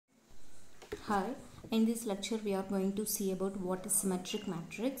Hi, in this lecture we are going to see about what is symmetric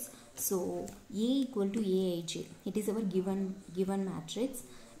matrix. So A equal to Aij, it is our given matrix.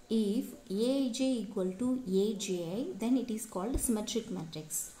 If Aij equal to Aji, then it is called symmetric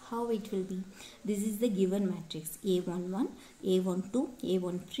matrix. How it will be? This is the given matrix: A11, A12,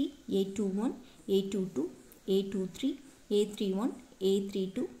 A13, A21, A22, A23, A31,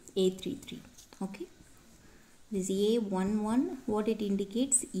 A32, A33. Okay. This A11, what it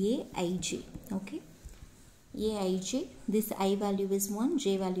indicates? Aij. Okay. Aij, this I value is 1,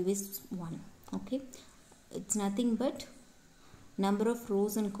 J value is 1. Okay. It's nothing but number of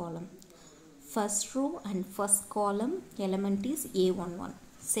rows and column. First row and first column element is A11.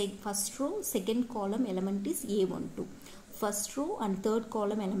 First row, second column element is A12. First row and third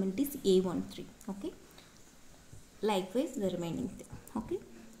column element is A13. Okay. Likewise the remaining thing. Okay.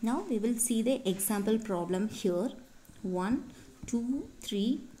 Now we will see the example problem here. 1, 2,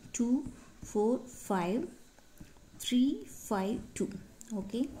 3, 2, 4, 5, 3, 5, 2.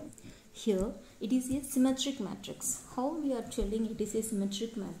 Okay. Here it is a symmetric matrix. How we are telling it is a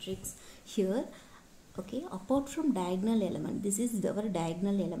symmetric matrix? Here, okay, apart from diagonal element, this is our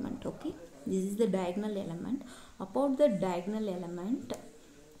diagonal element. Okay. This is the diagonal element. Apart the diagonal element,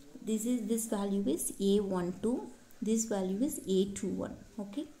 this value is A12. This value is A21.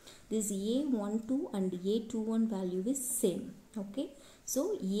 Okay, this A12 and A21 value is same. Okay,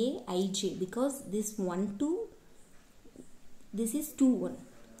 so Aij, because this 1 2, this is 2 1,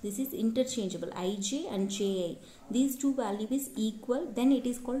 this is interchangeable. Ij and Ji, these two values is equal, then it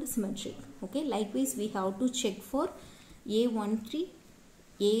is called symmetric. Okay, likewise we have to check for A13,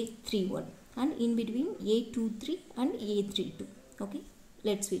 A31, and in between A23 and A32. Okay,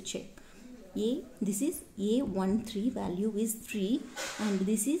 let's check. This is A13 value is 3 and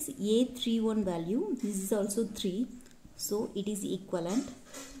this is A31 value, this is also 3, so it is equivalent,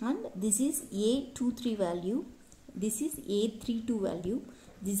 and this is A23 value, this is A32 value,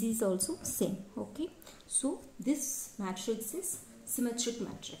 this is also same. Okay, so this matrix is symmetric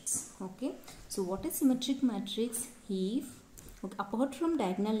matrix. Okay, so what is symmetric matrix? If apart from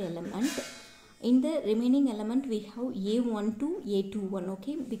diagonal element, in the remaining element we have A12, A21.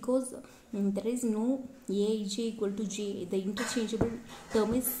 Okay, because there is no Aij equal to J, the interchangeable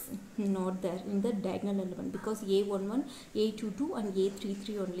term is not there in the diagonal element, because A11, A22 and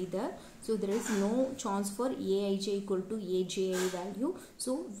A33 only there. So there is no chance for Aij equal to Aji value.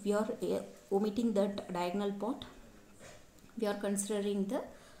 So we are omitting that diagonal part. We are considering the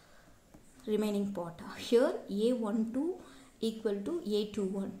remaining part. Here A12 equal to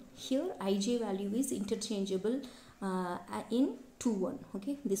A21. Here Ij value is interchangeable in 2 1.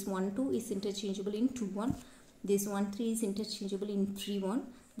 Okay, this 1 2 is interchangeable in 2 1. This 1 3 is interchangeable in 3 1.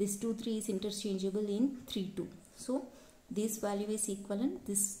 This 2 3 is interchangeable in 3 2. So this value is equivalent,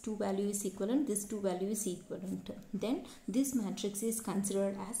 this 2 value is equivalent, this 2 value is equivalent. Then this matrix is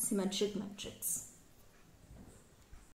considered as symmetric matrix.